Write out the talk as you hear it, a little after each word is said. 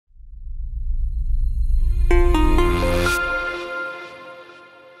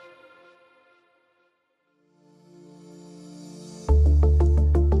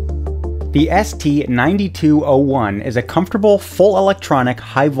The ST9201 is a comfortable, full electronic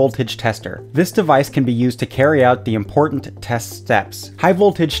high voltage tester. This device can be used to carry out the important test steps: high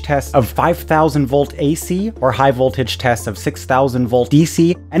voltage tests of 5000 volt AC or high voltage tests of 6000 volt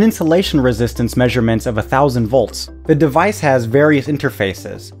DC, and insulation resistance measurements of 1000 volts. The device has various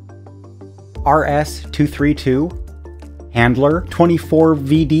interfaces: RS232, handler, 24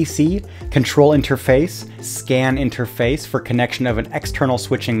 VDC, control interface, scan interface for connection of an external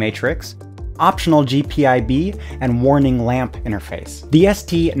switching matrix, optional GPIB, and warning lamp interface. The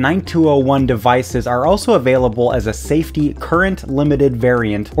ST9201 devices are also available as a safety current limited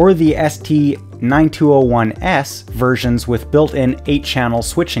variant or the ST9201S versions with built-in 8-channel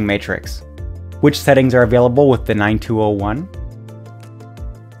switching matrix. Which settings are available with the 9201?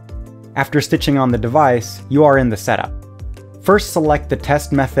 After stitching on the device, you are in the setup. First, select the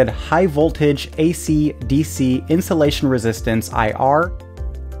test method High Voltage AC/DC Insulation Resistance IR,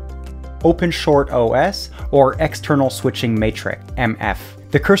 Open Short OS, or External Switching Matrix MF.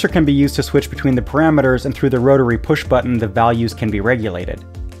 The cursor can be used to switch between the parameters, and through the rotary push button the values can be regulated.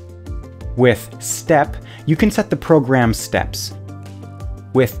 With Step, you can set the program steps.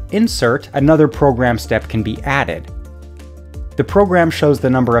 With Insert, another program step can be added. The program shows the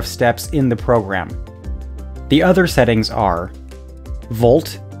number of steps in the program. The other settings are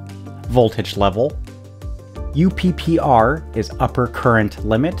Volt, voltage level, UPPR is upper current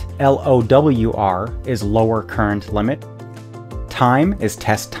limit, LOWR is lower current limit, time is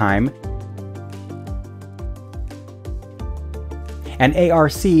test time, and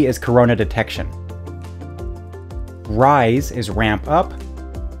ARC is corona detection. Rise is ramp up,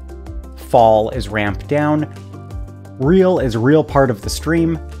 fall is ramp down, real is real part of the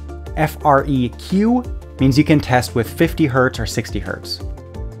stream, FREQ means you can test with 50 Hz or 60 Hz.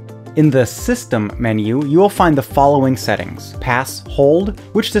 In the System menu, you will find the following settings: Pass Hold,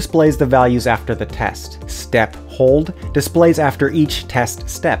 which displays the values after the test. Step Hold displays after each test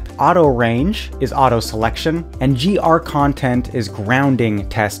step. Auto Range is auto selection, and GR Content is grounding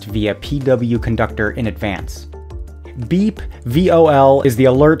test via PW conductor in advance. Beep VOL is the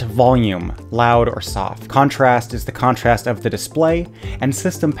alert volume, loud or soft. Contrast is the contrast of the display, and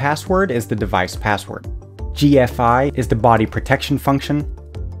System Password is the device password. GFI is the body protection function.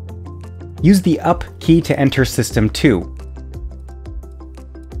 Use the up key to enter System 2.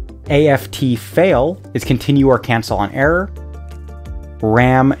 AFT Fail is continue or cancel on error.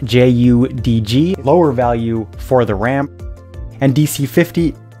 RAM JUDG, lower value for the RAM. And DC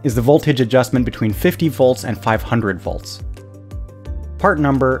 50 is the voltage adjustment between 50 volts and 500 volts. Part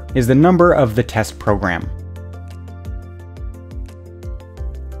number is the number of the test program.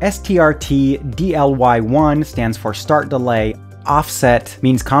 STRT DLY1 stands for start delay. Offset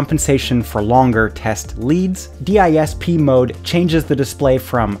means compensation for longer test leads. DISP mode changes the display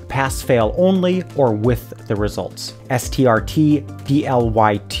from pass-fail only or with the results. STRT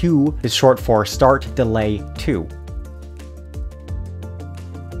DLY2 is short for start delay 2.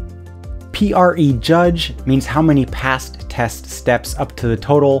 PRE judge means how many passed test steps up to the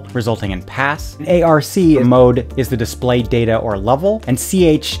total, resulting in pass. ARC mode is the display data or level, and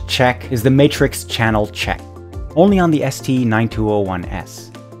CH check is the matrix channel check. Only on the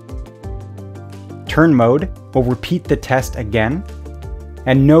ST9201S. Turn mode will repeat the test again,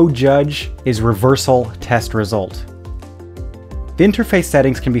 and no judge is reversal test result. The interface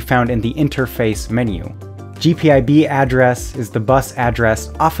settings can be found in the interface menu. GPIB address is the bus address,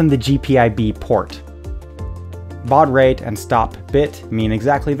 often the GPIB port. Baud rate and stop bit mean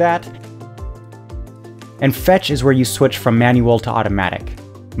exactly that. And fetch is where you switch from manual to automatic.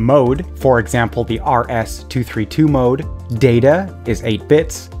 Mode, for example the RS232 mode. Data is 8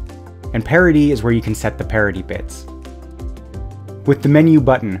 bits. And parity is where you can set the parity bits. With the menu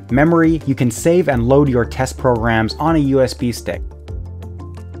button, memory, you can save and load your test programs on a USB stick.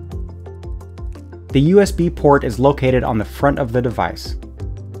 The USB port is located on the front of the device.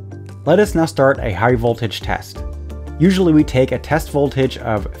 Let us now start a high voltage test. Usually we take a test voltage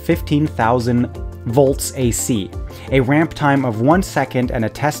of 15,000 volts AC, a ramp time of 1 second and a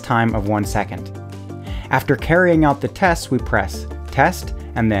test time of 1 second. After carrying out the test, we press Test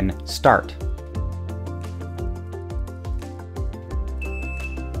and then Start.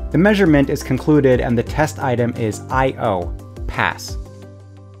 The measurement is concluded and the test item is IO, pass.